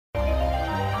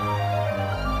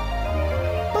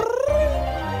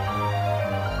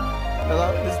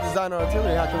Designer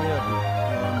Artilleries. How can we help you?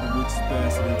 I'm the richest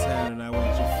bastard in town, and I want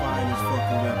your finest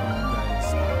fucking weapon you got in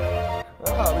stock.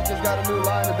 Oh, we just got a new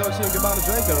line of Dolce Gabbana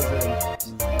Dracos in.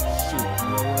 Shit, you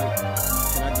know what?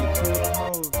 Can I get 2 of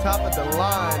those? Top of the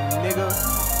line, nigga.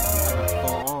 I got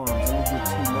 4 arms. Let me get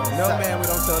 2 more. No, man, we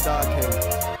don't sell dog cake.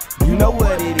 You know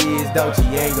what it is, Dolce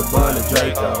Gabbana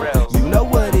Draco. You know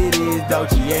what it is,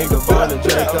 Dolce Gabbana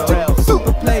Draco.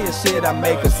 Super player shit, I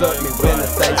make her suck me when I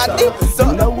say so.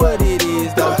 You know what it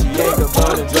is, Dolce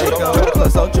Gabbana Draco.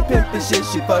 Plus ultra pimpin' shit,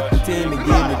 she fuck the team and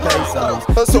give me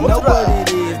pesos. You know what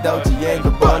it is, Dolce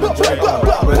Gabbana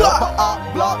Draco. With up a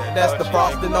op block, that's the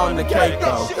frosting on the cake.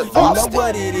 You know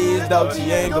what it is,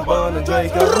 Dolce Gabbana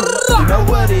Draco. You know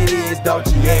what it is,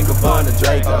 Dolce Gabbana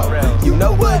Draco. You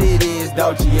know what it is,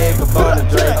 Dolce Gabbana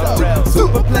Draco.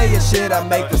 Super player shit, I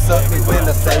make her suck me when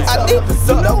I say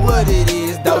so. You know what it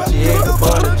is, Dolce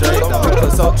Gabbana Draco.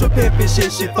 Plus ultra pimpin'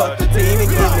 shit, she fuck the team and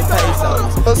give me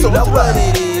pesos. You know what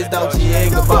it is, Dolce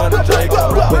Gabbana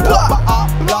Draco. With up a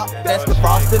op block, that's the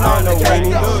frosting on the cake.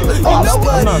 You know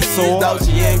what it is,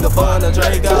 Dolce Gabbana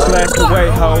Draco. Slash the way,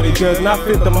 ho, it does not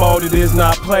fit the mold, it is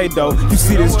not Play-Doh. You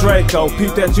see this Draco,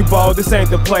 peep that you ball, this ain't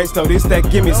the place though. This that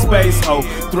gimme space, ho.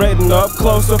 Threaten up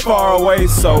close or far away,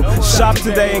 so shop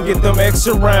today and get them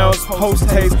extra rounds. Post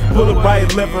haste, pull the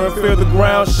right lever and feel the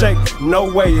ground shake.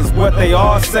 No way is what they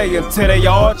all say until they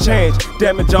all change.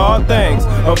 Damage all things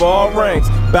of all ranks.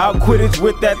 Bout Quidditch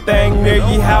with that thing near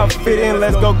ye, how it fit in.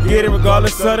 Let's go get it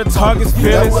regardless of the target's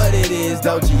feelings. You know what it is,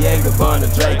 Dolce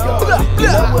Gabbana Draco. You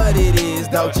know what it is,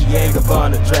 Dolce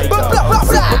Gabbana Draco.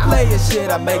 Super player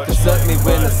shit, I make her suck me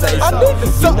when I say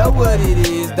so. You know what it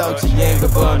is, Dolce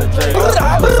Gabbana Draco.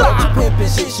 Soldier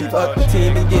pimpin' shit, she fuck the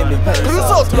team and give me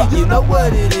pesos. You know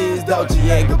what it is, Dolce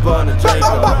Gabbana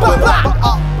Draco. With up a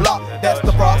op block, that's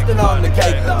the frosting on the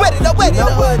cake. You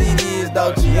know what it is,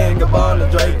 Dolce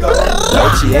Gabbana Draco.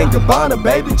 Dolce Gabbana,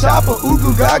 baby chopper,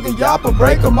 oooo gaga yapper,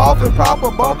 break 'em off in proper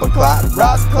bumper clock,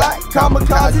 rise clack,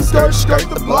 kamikaze skirt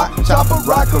the block, chopper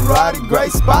rock karate,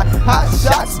 great spot, hot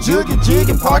shots,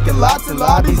 jigging parking lots and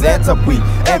lobbies, anti-weak,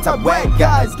 anti-whack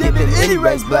guys, giving any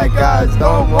race black guys,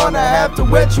 don't wanna have to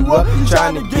wet you up, you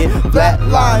trying to get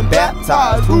flatline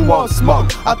baptized, who won't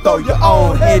smoke? I throw your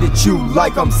own head at you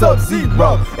like I'm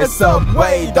Sub-Zero, and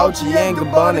Subway, Dolce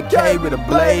Gabbana K with a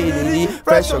blade and E,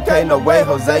 fresh okay, no way,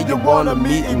 Jose, you wanna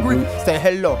meet and greet, say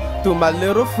hello to my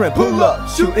little friend, pull up,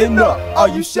 shooting up, all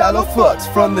you shallow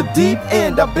fucks from the deep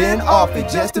end, I've been off it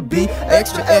just to be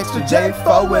extra,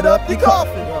 J4 it up your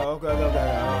coffin. Okay,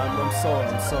 I'm sold.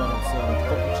 Fuck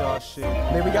with y'all shit.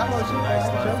 Man, we got more shit. Nice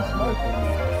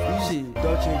Nice. shit.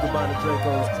 Dolce Gabbana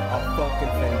Dracos are fucking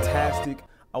fantastic.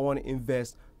 I want to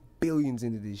invest billions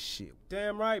into this shit.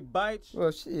 Damn right, bites.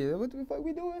 Well, shit, what the fuck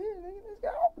we doing here, nigga? Let's go.